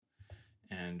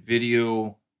and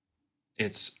video.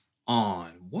 It's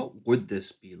on. What would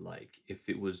this be like if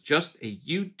it was just a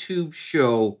YouTube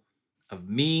show of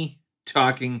me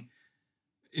talking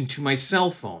into my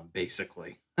cell phone,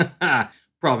 basically?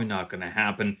 Probably not going to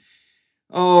happen.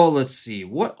 Oh, let's see.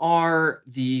 What are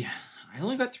the. I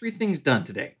only got 3 things done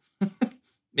today.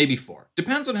 Maybe 4.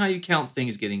 Depends on how you count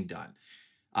things getting done.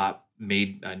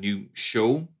 Made a new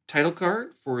show title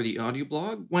card for the audio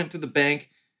blog. Went to the bank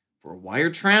for a wire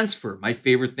transfer. My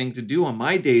favorite thing to do on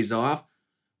my days off.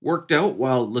 Worked out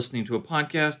while listening to a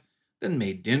podcast. Then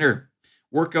made dinner.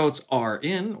 Workouts are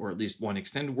in, or at least one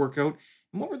extended workout.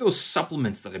 And what were those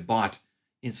supplements that I bought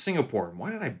in Singapore? And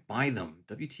why did I buy them?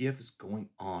 WTF is going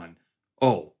on?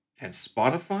 Oh, and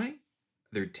Spotify?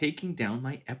 They're taking down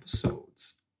my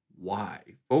episodes. Why?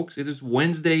 Folks, it is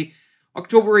Wednesday,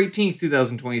 October 18th,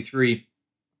 2023.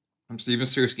 I'm Steven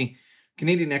Sersky,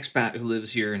 Canadian expat who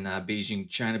lives here in Beijing,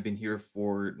 China. Been here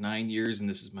for 9 years, and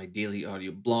this is my daily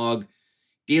audio blog,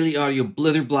 daily audio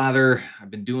blither blather. I've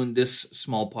been doing this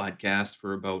small podcast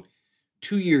for about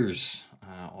 2 years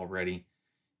already,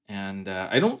 and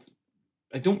I don't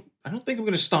think I'm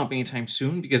going to stop anytime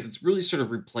soon because it's really sort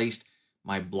of replaced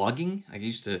my blogging. I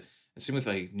used to. Same with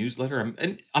a newsletter.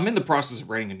 I'm in the process of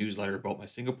writing a newsletter about my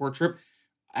Singapore trip.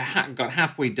 I got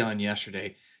halfway done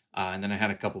yesterday, and then I had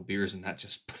a couple beers, and that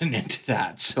just put an end to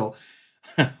that. So,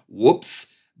 whoops.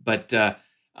 But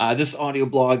this audio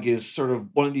blog is sort of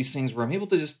one of these things where I'm able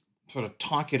to just sort of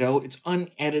talk it out. It's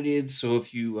unedited, so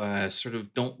if you sort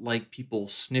of don't like people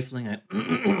sniffling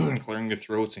and clearing their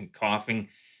throats and coughing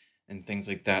and things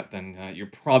like that, then you're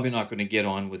probably not going to get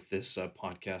on with this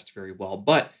podcast very well.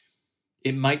 But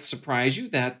it might surprise you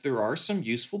that there are some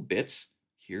useful bits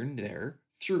here and there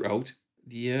throughout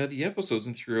the episodes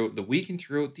and throughout the week and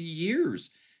throughout the years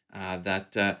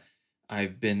that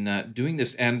I've been doing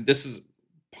this. And this is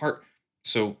part.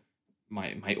 So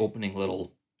my opening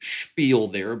little spiel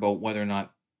there about whether or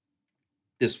not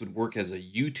this would work as a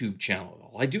YouTube channel at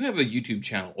all. I do have a YouTube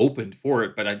channel opened for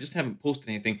it, but I just haven't posted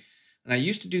anything. And I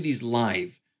used to do these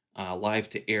live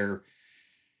to air.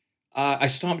 I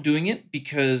stopped doing it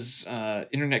because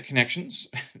internet connections,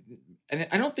 and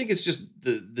I don't think it's just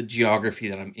the geography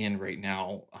that I'm in right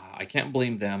now. I can't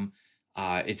blame them.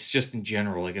 It's just in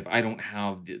general, like if I don't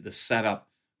have the setup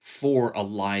for a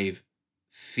live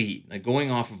feed, like going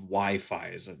off of Wi-Fi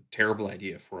is a terrible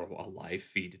idea for a live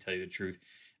feed, to tell you the truth.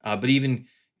 But even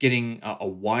getting a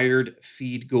wired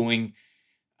feed going,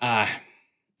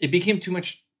 it became too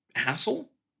much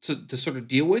hassle to sort of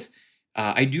deal with.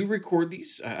 I do record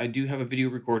these. I do have a video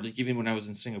record. Like even when I was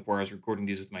in Singapore, I was recording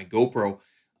these with my GoPro,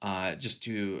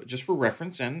 just for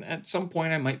reference. And at some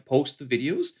point, I might post the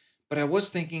videos. But I was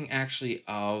thinking actually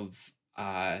of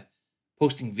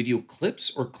posting video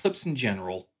clips or clips in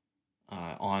general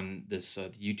on this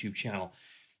YouTube channel.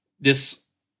 This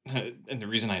and the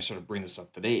reason I sort of bring this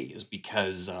up today is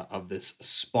because of this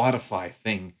Spotify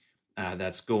thing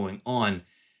that's going on.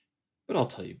 But I'll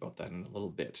tell you about that in a little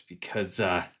bit because.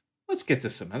 Let's get to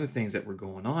some other things that were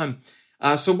going on.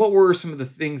 So what were some of the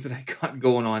things that I got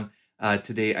going on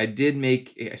today?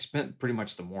 I spent pretty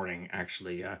much the morning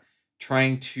actually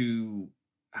trying to,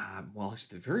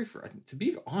 to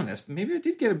be honest, maybe I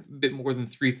did get a bit more than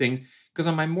 3 things because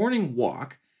on my morning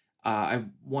walk, I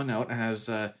went out and I was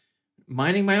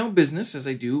minding my own business as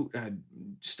I do,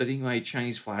 studying my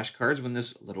Chinese flashcards when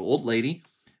this little old lady,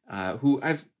 who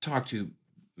I've talked to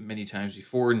many times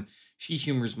before, and she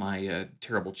humors my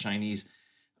terrible Chinese.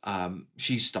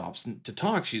 She stops to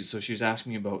talk. She was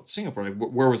asking me about Singapore. Like,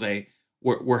 where was I?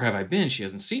 Where have I been? She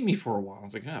hasn't seen me for a while. I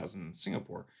was like, I was in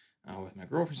Singapore with my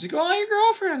girlfriend. She's like, oh, your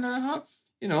girlfriend,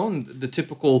 and the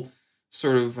typical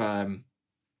sort of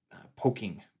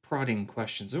prodding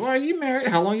questions. Oh, are you married?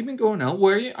 How long have you been going out?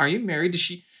 Where are you married? Is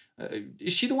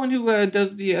she the one who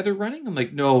does the other running? I'm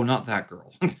like, no, not that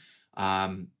girl.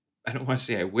 I don't want to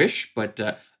say I wish, but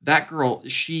that girl,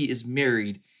 she is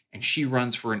married and she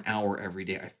runs for an hour every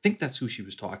day. I think that's who she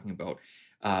was talking about.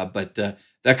 But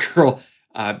that girl,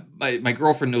 my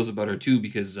girlfriend knows about her too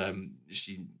because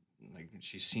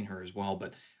she's seen her as well.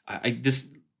 But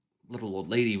this little old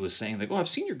lady was saying like, "Oh, I've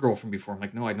seen your girlfriend before." I'm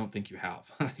like, "No, I don't think you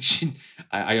have."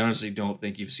 I honestly don't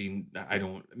think you've seen. I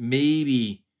don't.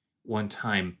 Maybe one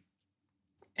time,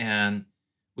 and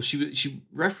well, she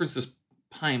referenced this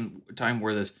time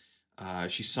where this.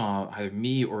 She saw either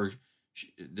me or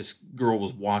this girl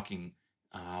was walking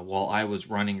while I was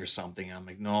running or something. And I'm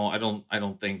like, no, I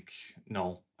don't think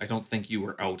you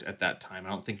were out at that time. I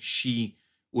don't think she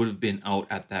would have been out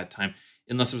at that time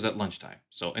unless it was at lunchtime.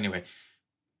 So anyway,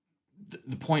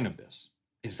 the point of this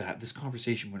is that this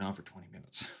conversation went on for 20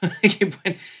 minutes.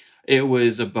 It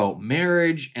was about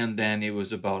marriage, and then it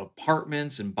was about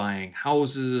apartments and buying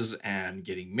houses and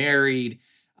getting married.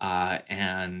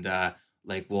 And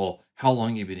like, well, how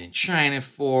long you been in China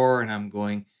for? And I'm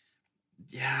going,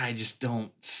 yeah, I just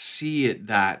don't see it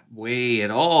that way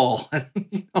at all.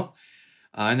 you know?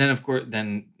 And then, of course, uh,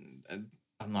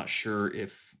 I'm not sure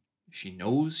if she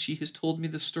knows she has told me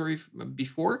this story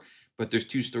before, but there's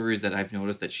two stories that I've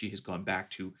noticed that she has gone back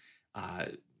to uh,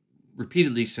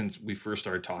 repeatedly since we first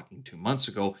started talking 2 months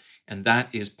ago, and that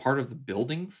is part of the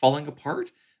building falling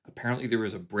apart. Apparently, there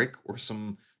was a brick or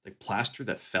some like plaster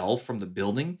that fell from the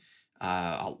building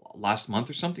last month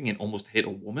or something and almost hit a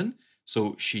woman.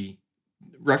 So she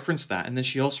referenced that, and then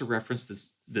she also referenced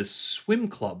this swim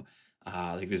club,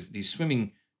 like these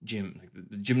swimming gym, like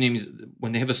the gym names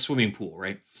when they have a swimming pool,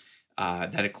 right?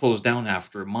 That it closed down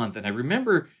after a month, and I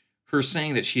remember her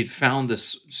saying that she had found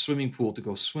this swimming pool to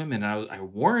go swim in. And I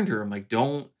warned her, I'm like,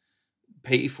 don't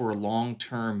pay for a long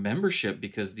term membership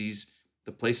because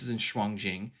the places in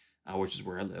Shuangjing, which is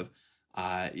where I live,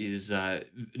 is are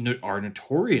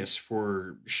notorious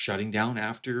for shutting down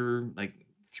after like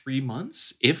 3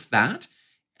 months, if that,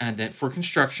 and then for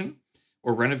construction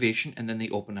or renovation, and then they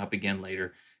open up again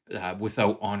later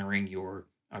without honoring your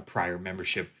prior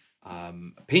membership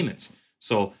payments.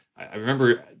 So I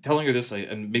remember telling her this,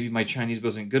 and maybe my Chinese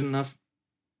wasn't good enough,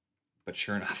 but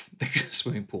sure enough, the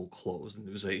swimming pool closed, and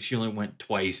it was like she only went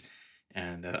twice.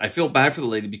 And I feel bad for the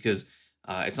lady because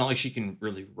it's not like she can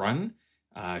really run.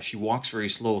 She walks very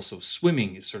slow, so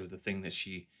swimming is sort of the thing that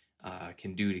she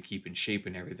can do to keep in shape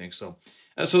and everything. So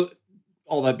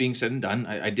all that being said and done,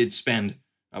 I did spend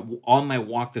on my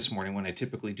walk this morning when I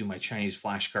typically do my Chinese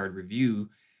flashcard review.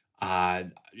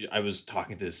 I was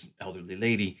talking to this elderly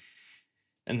lady,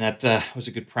 and that was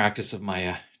a good practice of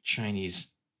my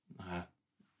Chinese uh,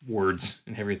 words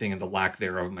and everything and the lack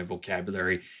thereof of my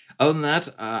vocabulary. Other than that,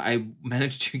 I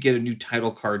managed to get a new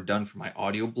title card done for my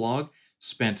audio blog.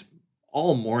 Spent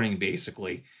all morning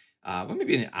basically, well,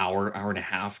 maybe an hour and a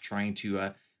half trying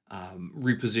to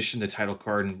reposition the title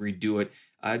card and redo it.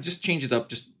 Just change it up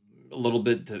just a little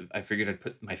bit. I figured I'd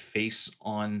put my face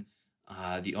on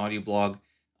the audio blog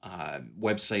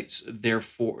websites,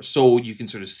 therefore, so you can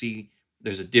sort of see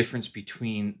there's a difference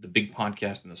between the big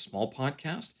podcast and the small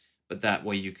podcast, but that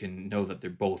way you can know that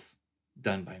they're both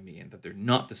done by me and that they're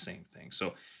not the same thing.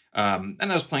 So, and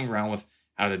I was playing around with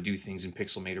how to do things in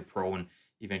Pixelmator Pro, and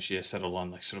eventually I settled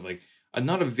on like sort of like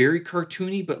not a very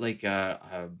cartoony, but like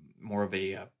more of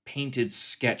a painted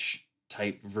sketch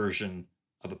type version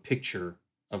of a picture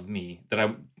of me that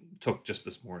I took just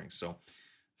this morning. So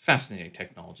fascinating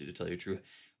technology, to tell you the truth.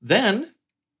 Then,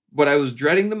 what I was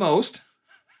dreading the most,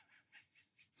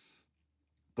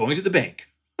 going to the bank.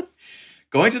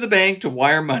 Going to the bank to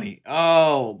wire money.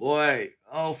 Oh boy.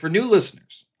 Oh, for new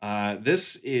listeners,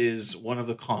 this is one of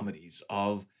the comedies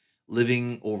of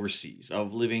living overseas,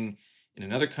 of living in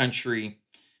another country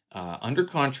under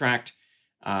contract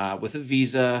with a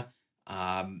visa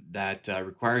that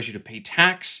requires you to pay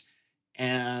tax.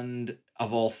 And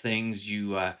of all things,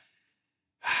 you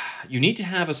need to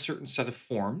have a certain set of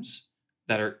forms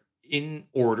that are in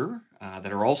order,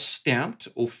 that are all stamped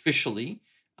officially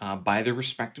by their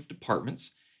respective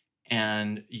departments,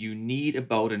 and you need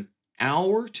about an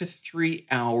hour to 3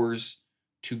 hours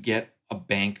to get a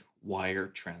bank wire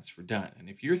transfer done. And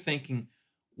if you're thinking,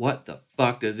 what the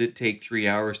fuck does it take 3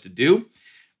 hours to do?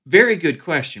 Very good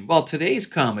question. Well, today's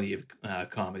comedy of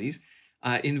comedies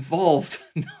involved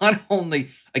not only,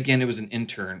 again, it was an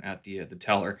intern at the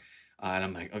teller, and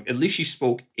I'm like, at least she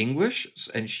spoke English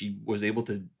and she was able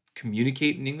to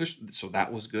communicate in English, so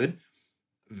that was good.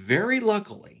 Very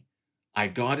luckily, I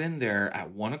got in there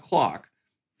at 1 o'clock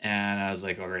and I was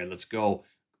like, all right, let's go.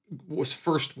 Was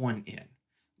first one in.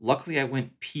 Luckily, I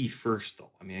went pee first,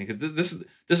 though. I mean, because this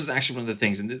is actually one of the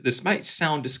things, and this might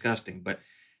sound disgusting, but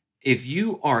if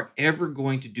you are ever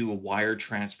going to do a wire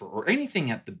transfer or anything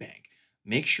at the bank,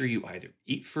 make sure you either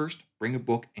eat first, bring a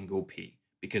book, and go pee.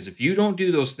 Because if you don't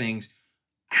do those things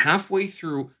halfway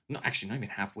through, no, actually, not even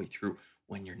halfway through,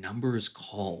 when your number is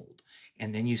called,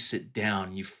 and then you sit down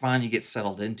and you finally get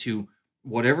settled into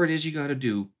whatever it is you got to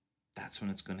do, that's when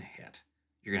it's going to hit.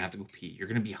 You're going to have to go pee. You're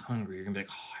going to be hungry. You're going to be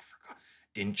like, oh, I forgot.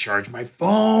 Didn't charge my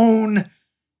phone.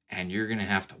 And you're going to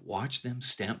have to watch them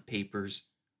stamp papers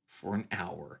for an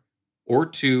hour or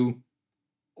two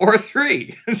or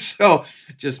three. So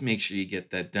just make sure you get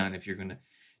that done if you're going to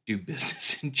do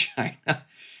business in China.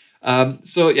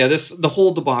 So yeah, the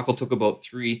whole debacle took about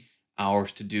 3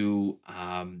 hours to do.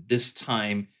 This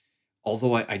time,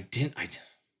 although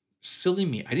silly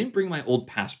me, I didn't bring my old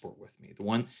passport with me. The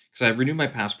one, because I renewed my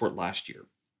passport last year,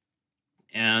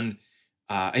 and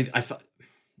I thought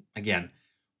again,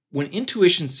 when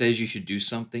intuition says you should do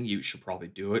something, you should probably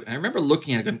do it. And I remember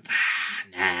looking at it going,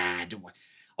 nah, I don't want.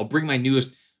 I'll bring my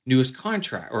newest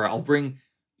contract, or I'll bring,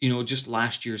 just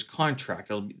last year's contract.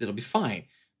 That'll be fine.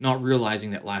 Not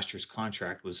realizing that last year's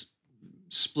contract was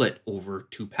split over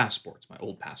two passports, my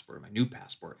old passport and my new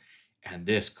passport. And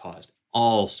this caused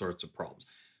all sorts of problems.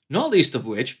 Not least of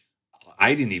which,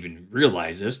 I didn't even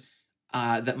realize this,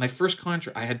 that my first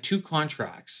contract, I had two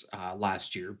contracts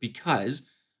last year because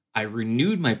I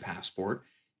renewed my passport,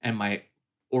 and my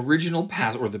original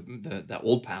pass or the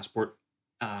old passport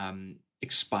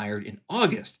expired in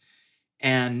August.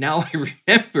 And now I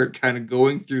remember kind of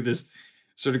going through this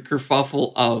sort of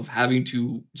kerfuffle of having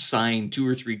to sign two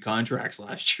or three contracts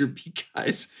last year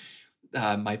because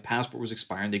my passport was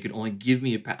expiring. They could only give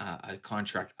me a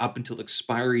contract up until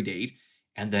expiry date.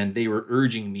 And then they were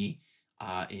urging me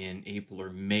in April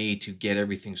or May to get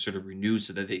everything sort of renewed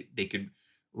so that they could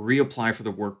reapply for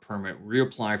the work permit,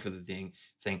 reapply for the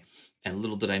thing. And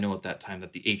little did I know at that time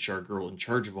that the HR girl in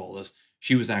charge of all this,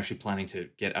 she was actually planning to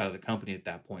get out of the company at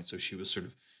that point. So she was sort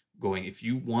of going, if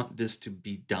you want this to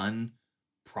be done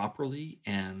properly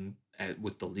and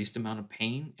with the least amount of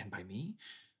pain, and by me,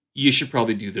 you should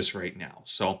probably do this right now.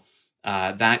 So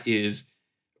that is,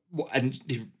 and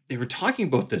they were talking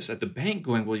about this at the bank,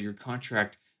 going, well, your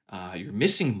contract, you're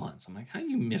missing months. I'm like, how do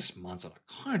you miss months on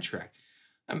a contract?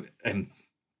 I'm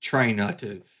trying not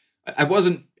to. I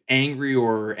wasn't angry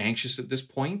or anxious at this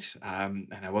point, and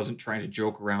I wasn't trying to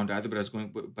joke around either. But I was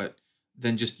going, but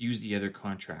then just use the other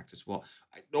contract as well.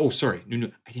 Sorry,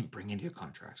 no, I didn't bring any of the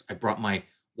contracts. I brought my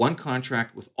one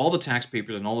contract with all the tax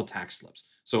papers and all the tax slips.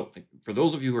 So, for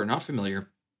those of you who are not familiar,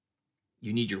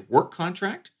 you need your work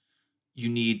contract, you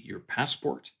need your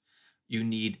passport, you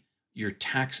need your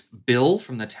tax bill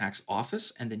from the tax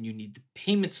office, and then you need the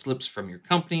payment slips from your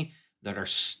company that are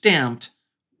stamped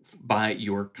by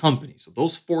your company. So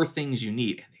those four things you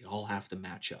need, and they all have to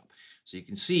match up. So you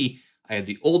can see I had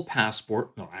the old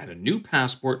passport, no, I had a new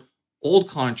passport, old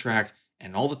contract,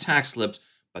 and all the tax slips,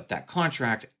 but that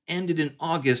contract ended in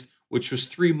August, which was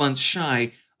 3 months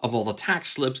shy of all the tax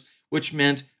slips, which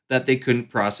meant that they couldn't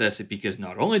process it because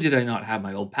not only did I not have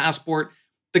my old passport,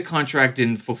 the contract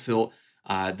didn't fulfill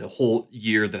the whole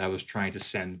year that I was trying to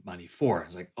send money for. I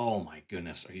was like, oh my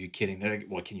goodness, are you kidding?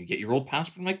 Well, can you get your old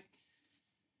passport? I'm like,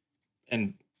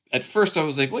 and at first I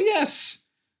was like, well, yes.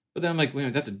 But then I'm like, wait a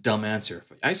minute, that's a dumb answer.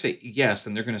 If I say yes,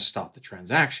 then they're going to stop the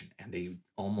transaction. And they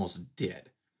almost did.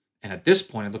 And at this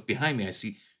point, I look behind me, I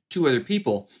see two other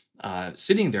people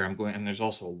sitting there. I'm going, and there's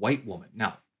also a white woman.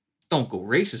 Now, don't go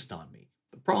racist on me.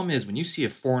 The problem is when you see a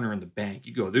foreigner in the bank,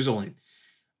 you go, there's only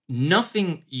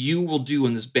nothing you will do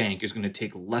in this bank is going to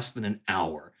take less than an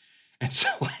hour. And so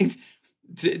I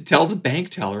tell the bank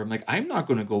teller, I'm like, I'm not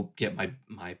going to go get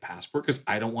my passport because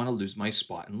I don't want to lose my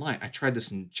spot in line. I tried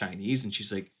this in Chinese, and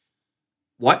she's like,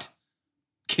 what?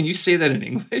 Can you say that in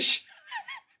English?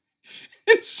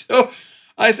 And so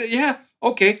I said, yeah,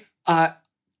 okay.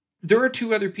 There are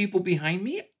two other people behind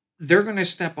me. They're going to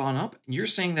step on up. You're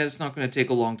saying that it's not going to take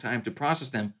a long time to process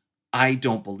them. I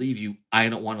don't believe you. I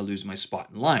don't want to lose my spot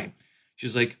in line.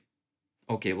 She's like,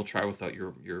 okay, we'll try without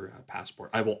your passport.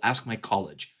 I will ask my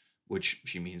college, which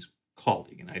she means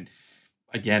colleague.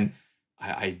 And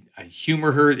I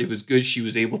humor her. It was good. She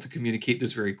was able to communicate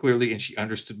this very clearly, and she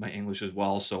understood my English as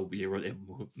well. So we were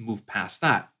able to move past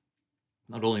that.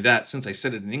 Not only that, since I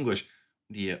said it in English,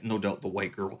 no doubt the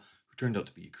white girl who turned out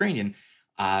to be Ukrainian,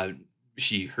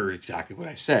 she heard exactly what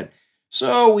I said.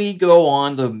 So we go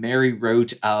on the merry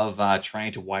route of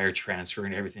trying to wire transfer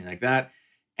and everything like that.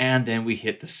 And then we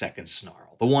hit the second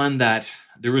snarl, the one that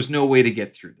there was no way to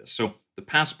get through this. So the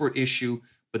passport issue,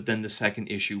 but then the second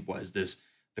issue was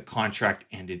the contract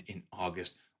ended in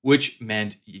August, which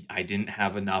meant I didn't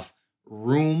have enough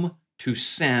room to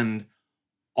send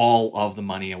all of the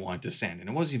money I wanted to send. And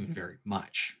it wasn't even very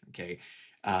much. Okay.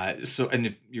 And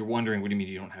if you're wondering, what do you mean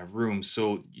you don't have room?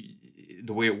 So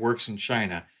the way it works in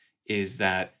China is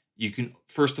that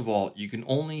first of all, you can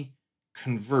only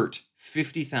convert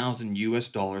 50,000 US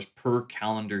dollars per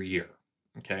calendar year.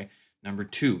 Okay. Number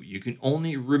two, you can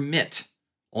only remit,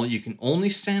 you can only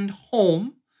send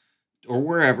home or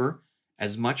wherever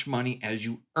as much money as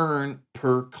you earn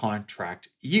per contract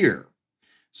year.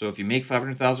 So if you make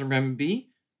 500,000 RMB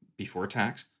before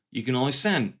tax, you can only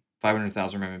send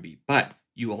 500,000 RMB, but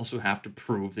you also have to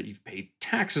prove that you've paid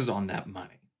taxes on that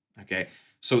money. Okay.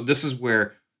 So this is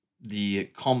where the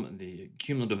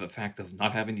cumulative effect of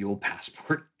not having the old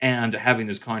passport and having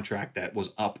this contract that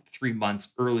was up 3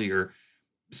 months earlier.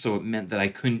 So it meant that I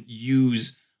couldn't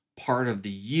use part of the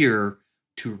year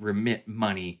to remit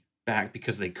money back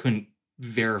because they couldn't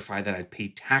verify that I'd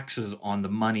paid taxes on the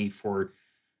money for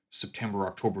September,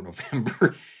 October,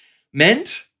 November,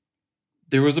 meant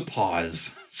there was a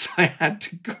pause. So I had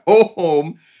to go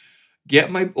home,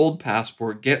 get my old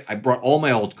passport, I brought all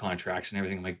my old contracts and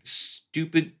everything. I'm like,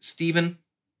 stupid Steven,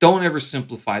 don't ever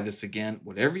simplify this again.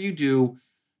 Whatever you do,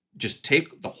 just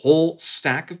take the whole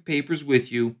stack of papers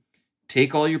with you,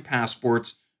 take all your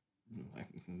passports.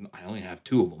 I only have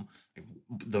two of them,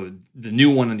 the new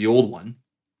one and the old one,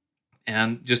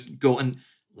 and just go and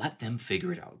let them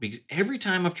figure it out. Because every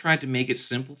time I've tried to make it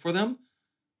simple for them,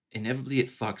 inevitably it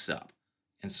fucks up.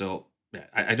 And so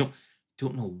I don't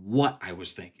know what I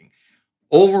was thinking.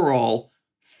 Overall,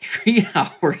 3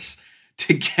 hours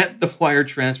to get the wire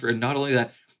transfer. And not only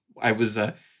that, I was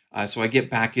so I get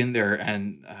back in there,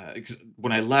 and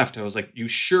when I left, I was like, "You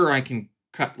sure I can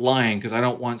cut line? Because I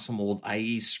don't want some old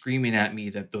IE screaming at me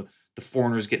that the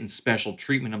foreigner's getting special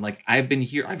treatment." I'm like, "I've been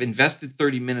here. I've invested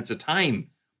 30 minutes of time.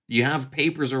 You have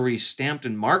papers already stamped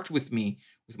and marked with me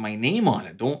with my name on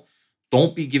it.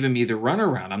 Don't be giving me the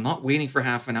runaround. I'm not waiting for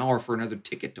half an hour for another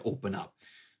ticket to open up."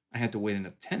 I had to wait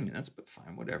another 10 minutes, but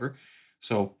fine, whatever.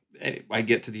 So I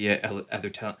get to the other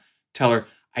teller.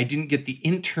 I didn't get the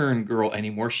intern girl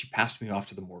anymore. She passed me off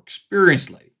to the more experienced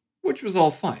lady, which was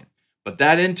all fine. But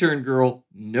that intern girl,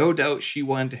 no doubt she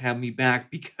wanted to have me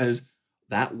back, because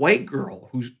that white girl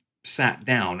who sat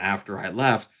down after I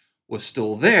left was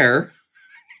still there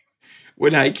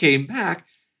when I came back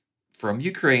from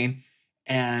Ukraine.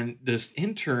 And this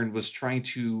intern was trying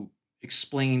to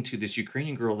explain to this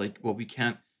Ukrainian girl, like, well, we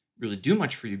can't really do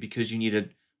much for you because you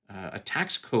need a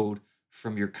tax code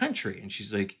from your country. And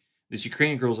she's like, this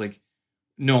Ukrainian girl's like,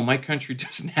 no, my country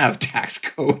doesn't have tax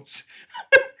codes.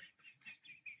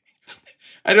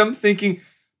 And I'm thinking,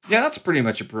 yeah, that's pretty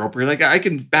much appropriate. Like, I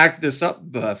can back this up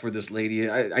for this lady.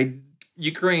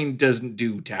 Ukraine doesn't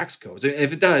do tax codes.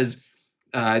 If it does,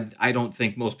 I don't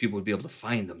think most people would be able to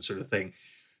find them, sort of thing.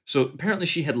 So apparently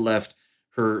she had left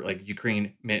her, like,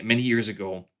 Ukraine many years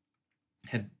ago,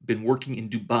 had been working in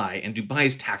Dubai, and Dubai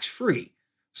is tax-free.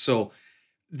 So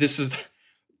this is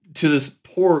to this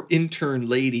poor intern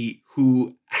lady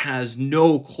who has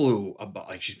no clue about,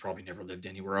 like, she's probably never lived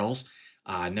anywhere else,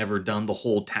 never done the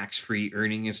whole tax-free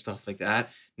earning and stuff like that,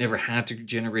 never had to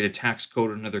generate a tax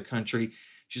code in another country.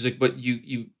 She's like, but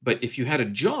but if you had a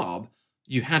job,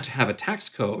 you had to have a tax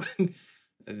code.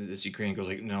 And this Ukrainian goes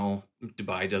like, no,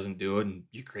 Dubai doesn't do it, and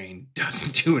Ukraine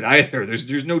doesn't do it either.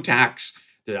 There's no tax.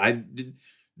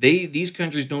 These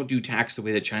countries don't do tax the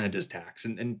way that China does tax,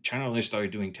 and China only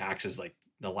started doing taxes like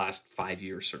the last 5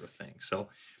 years, sort of thing. So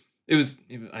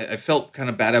I felt kind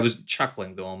of bad. I was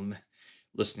chuckling though. I'm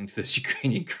listening to this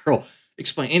Ukrainian girl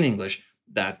explain in English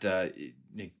that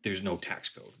there's no tax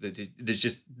code.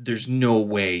 There's no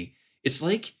way.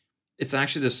 It's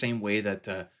actually the same way that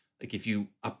like if you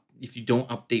don't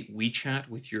update WeChat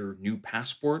with your new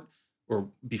passport, or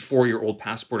before your old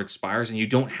passport expires and you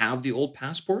don't have the old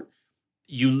passport,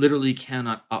 you literally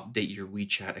cannot update your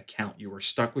WeChat account. You are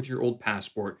stuck with your old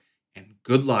passport, and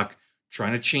good luck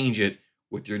trying to change it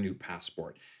with your new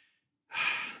passport.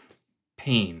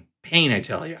 Pain, I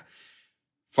tell you.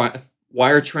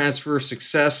 Wire transfer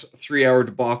success, 3-hour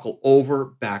debacle over,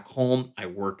 back home. I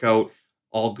work out,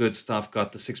 all good stuff.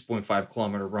 Got the 6.5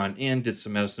 kilometer run in, did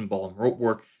some medicine ball and rope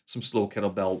work, some slow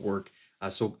kettlebell work.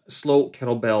 So slow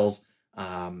kettlebells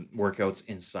workouts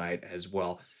inside as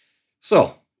well.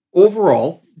 So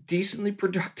overall, decently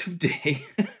productive day.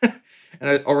 And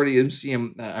I already am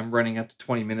seeing I'm running up to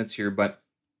 20 minutes here, but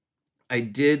I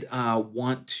did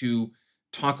want to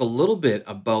talk a little bit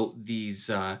about these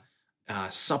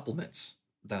supplements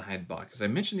that I had bought, because I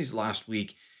mentioned these last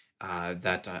week,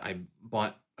 that I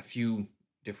bought a few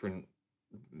different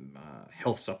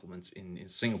health supplements in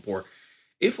Singapore.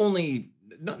 If only,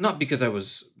 not because I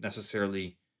was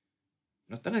necessarily,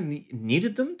 not that I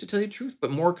needed them, to tell you the truth,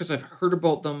 but more because I've heard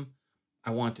about them.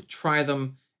 I wanted to try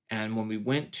them. And when we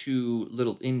went to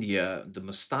Little India, the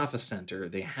Mustafa Center,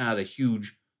 they had a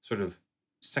huge sort of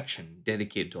section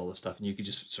dedicated to all this stuff. And you could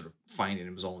just sort of find it.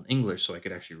 It was all in English, so I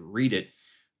could actually read it,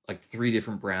 like 3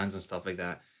 different brands and stuff like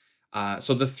that.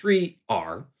 So the 3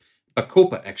 are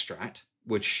Bacopa extract,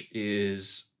 which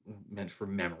is meant for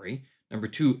memory. Number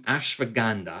 2,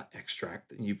 ashwagandha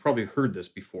extract. And you've probably heard this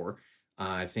before.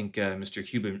 I think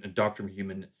Mr. Dr.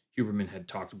 Huberman had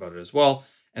talked about it as well.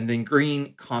 And then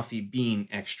green coffee bean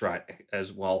extract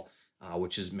as well,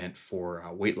 which is meant for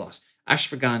weight loss.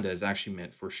 Ashwagandha is actually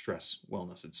meant for stress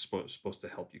wellness. It's supposed to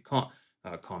help you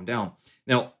calm down.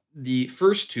 Now, the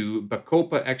first 2,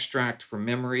 Bacopa extract for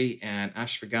memory and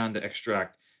ashwagandha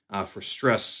extract for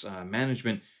stress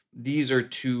management, These are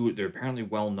two, they're apparently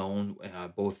well known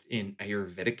both in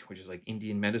Ayurvedic, which is like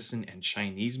Indian medicine, and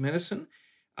Chinese medicine.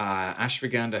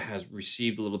 Ashwagandha has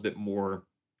received a little bit more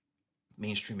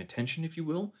mainstream attention, if you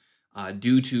will,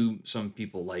 due to some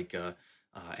people like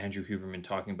Andrew Huberman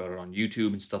talking about it on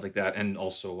YouTube and stuff like that, and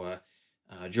also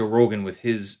Joe Rogan with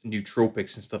his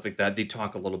nootropics and stuff like that. They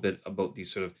talk a little bit about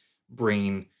these sort of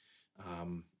brain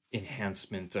um,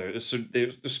 enhancement. So they're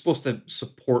supposed to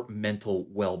support mental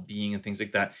well-being and things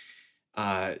like that.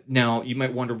 Now, you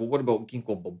might wonder, well, what about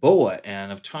ginkgo biloba?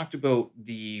 And I've talked about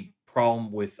the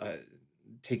problem with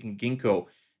taking ginkgo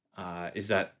is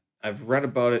that I've read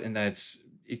about it and that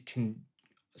it can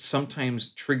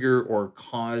sometimes trigger or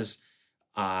cause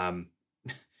um,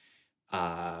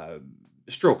 uh,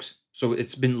 strokes. So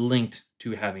it's been linked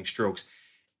to having strokes.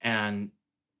 And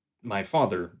my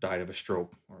father died of a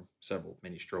stroke or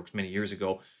many strokes many years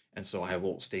ago. And so I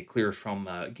will stay clear from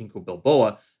ginkgo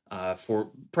biloba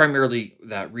for primarily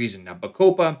that reason. Now,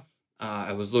 bacopa,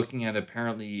 I was looking at,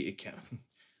 apparently it can,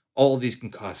 all of these can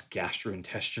cause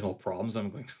gastrointestinal problems. I'm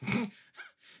going,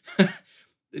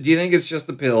 do you think it's just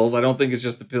the pills? I don't think it's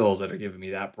just the pills that are giving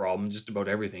me that problem. Just about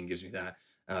everything gives me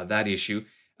that issue.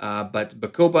 But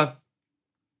bacopa,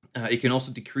 it can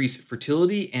also decrease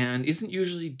fertility and isn't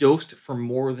usually dosed for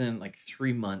more than like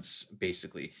 3 months,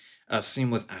 basically.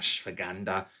 Same with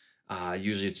ashwagandha.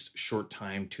 Usually it's short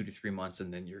time, 2 to 3 months,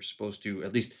 and then you're supposed to,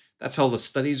 at least that's how the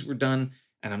studies were done.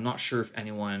 And I'm not sure if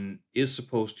anyone is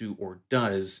supposed to or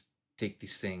does take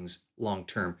these things long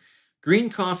term. Green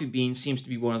coffee bean seems to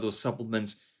be one of those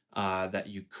supplements that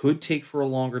you could take for a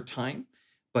longer time.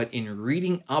 But in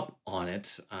reading up on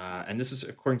it, and this is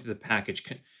according to the package,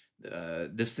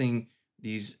 this thing,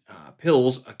 these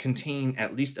pills contain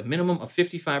at least a minimum of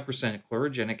 55%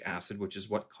 chlorogenic acid, which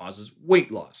is what causes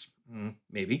weight loss.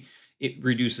 Maybe. It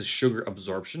reduces sugar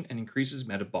absorption and increases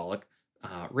metabolic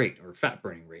rate or fat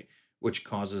burning rate, which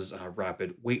causes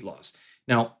rapid weight loss.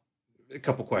 Now, a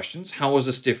couple questions. How is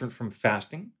this different from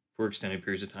fasting for extended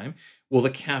periods of time? Will the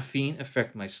caffeine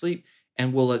affect my sleep?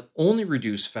 And will it only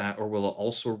reduce fat, or will it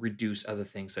also reduce other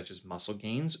things such as muscle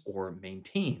gains or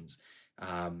maintains?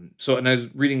 And I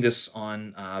was reading this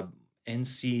on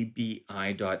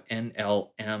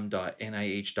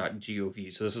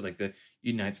ncbi.nlm.nih.gov. So this is like the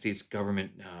United States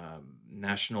government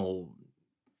National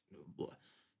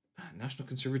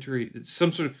Conservatory, it's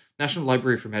some sort of National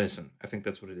Library for Medicine. I think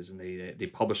that's what it is, and they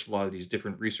publish a lot of these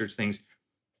different research things.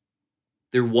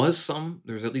 There's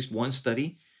at least one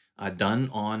study done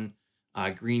on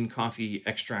green coffee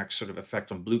extract's sort of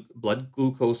effect on blood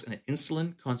glucose and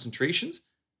insulin concentrations.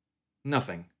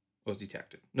 Nothing was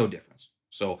detected. No difference.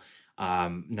 So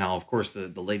now, of course, the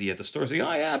lady at the store saying,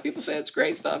 "Oh yeah, people say it's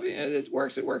great stuff. Yeah, it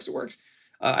works. It works. It works."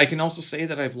 I can also say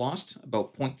that I've lost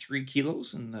about zero point 0.3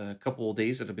 kilos in the couple of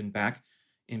days that I've been back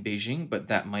in Beijing, but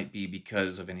that might be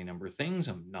because of any number of things.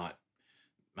 I'm not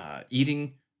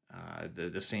eating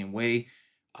the same way.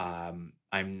 I'm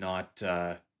not.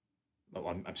 Well,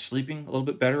 I'm sleeping a little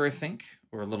bit better, I think,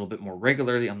 or a little bit more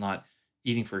regularly. I'm not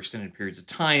eating for extended periods of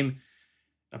time.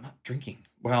 I'm not drinking.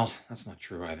 Well, that's not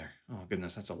true either. Oh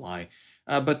goodness, that's a lie.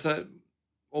 But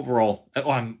overall,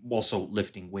 I'm also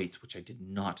lifting weights, which I did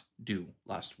not do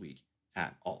last week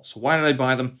at all. So why did I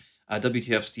buy them?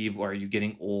 WTF, Steve? Are you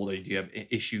getting old? Or do you have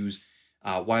issues?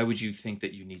 Why would you think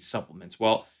that you need supplements?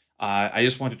 Well, I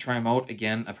just want to try them out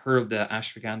again. I've heard of the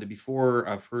ashwagandha before.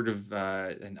 I've heard of,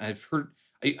 and I've heard.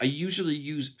 I usually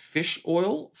use fish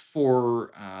oil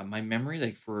for my memory,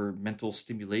 like for mental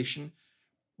stimulation,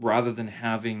 rather than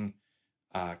having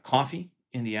coffee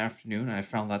in the afternoon. And I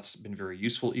found that's been very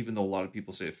useful, even though a lot of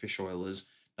people say fish oil is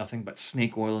nothing but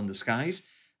snake oil in disguise.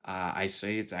 I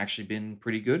say it's actually been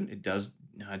pretty good. It does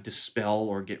dispel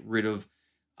or get rid of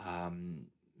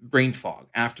brain fog,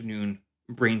 afternoon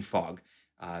brain fog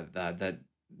that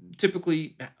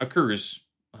typically occurs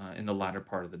in the latter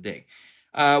part of the day.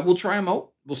 We'll try them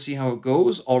out. We'll see how it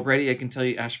goes. Already, I can tell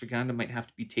you ashwagandha might have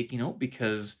to be taken out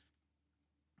because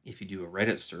if you do a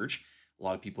Reddit search, a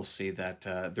lot of people say that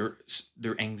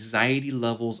their anxiety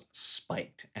levels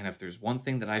spiked. And if there's one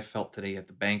thing that I felt today at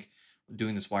the bank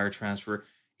doing this wire transfer,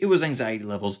 it was anxiety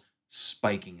levels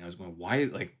spiking. I was going,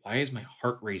 why is my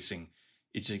heart racing?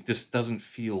 It's like, this doesn't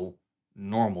feel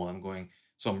normal.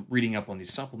 So I'm reading up on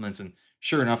these supplements, and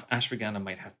sure enough, ashwagandha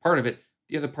might have part of it.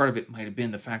 The other part of it might have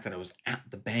been the fact that I was at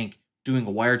the bank doing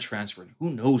a wire transfer, and who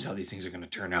knows how these things are going to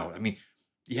turn out. I mean,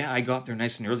 yeah, I got there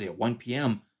nice and early at 1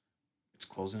 p.m. It's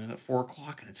closing in at 4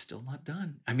 o'clock and it's still not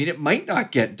done. I mean, it might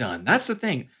not get done. That's the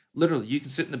thing. Literally, you can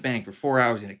sit in the bank for 4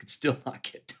 hours and it could still not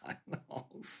get done. Oh,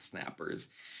 snappers.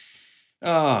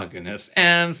 Oh, goodness.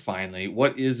 And finally,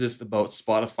 what is this about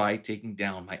Spotify taking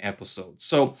down my episodes?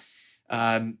 So,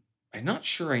 um, I'm not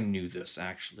sure I knew this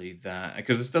actually, that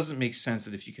because this doesn't make sense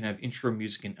that if you can have intro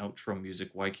music and outro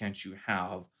music, why can't you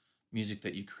have music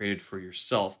that you created for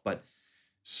yourself? But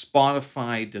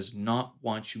Spotify does not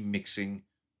want you mixing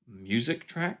music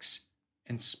tracks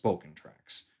and spoken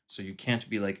tracks. So you can't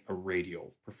be like a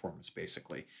radio performance,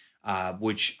 basically,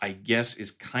 which I guess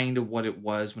is kind of what it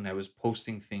was when I was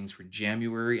posting things for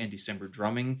January and December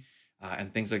drumming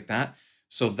and things like that.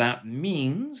 So that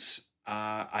means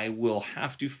I will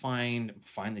have to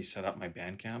finally set up my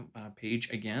Bandcamp page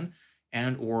again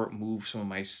and or move some of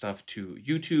my stuff to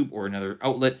YouTube or another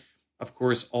outlet. Of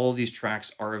course, all of these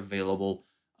tracks are available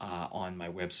on my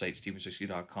website,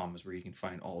 steven60.com, is where you can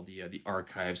find all the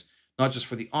archives, not just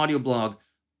for the audio blog,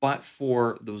 but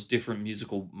for those different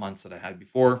musical months that I had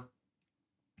before,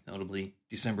 notably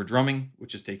December drumming,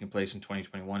 which has taken place in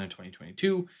 2021 and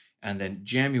 2022, and then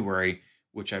January,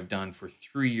 which I've done for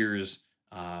 3 years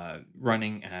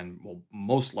running, and will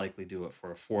most likely do it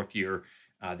for a fourth year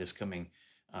this coming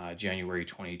January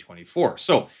 2024.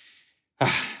 So,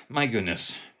 my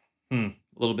goodness. A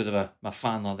little bit of a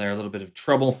fun there, a little bit of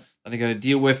trouble that I got to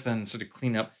deal with and sort of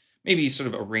clean up, maybe sort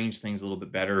of arrange things a little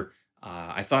bit better.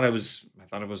 I thought it was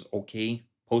okay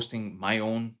posting my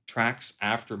own tracks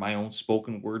after my own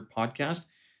spoken word podcast,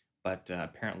 but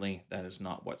apparently that is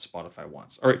not what Spotify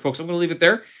wants. All right, folks, I'm going to leave it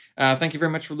there. Thank you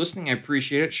very much for listening. I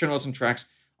appreciate it. Show notes and tracks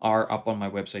are up on my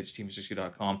website,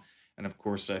 steven60.com. And of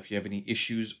course, if you have any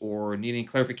issues or need any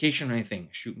clarification or anything,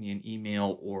 shoot me an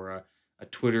email or a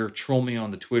Twitter. Troll me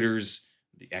on the Twitters,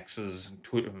 the X's, and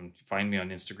Twitter. Find me on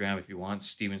Instagram if you want.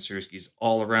 Steven Sersky's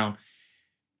all around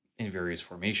in various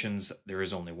formations. There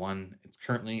is only one. It's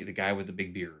currently the guy with the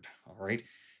big beard. All right.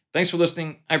 Thanks for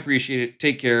listening. I appreciate it.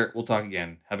 Take care. We'll talk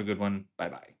again. Have a good one.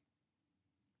 Bye-bye.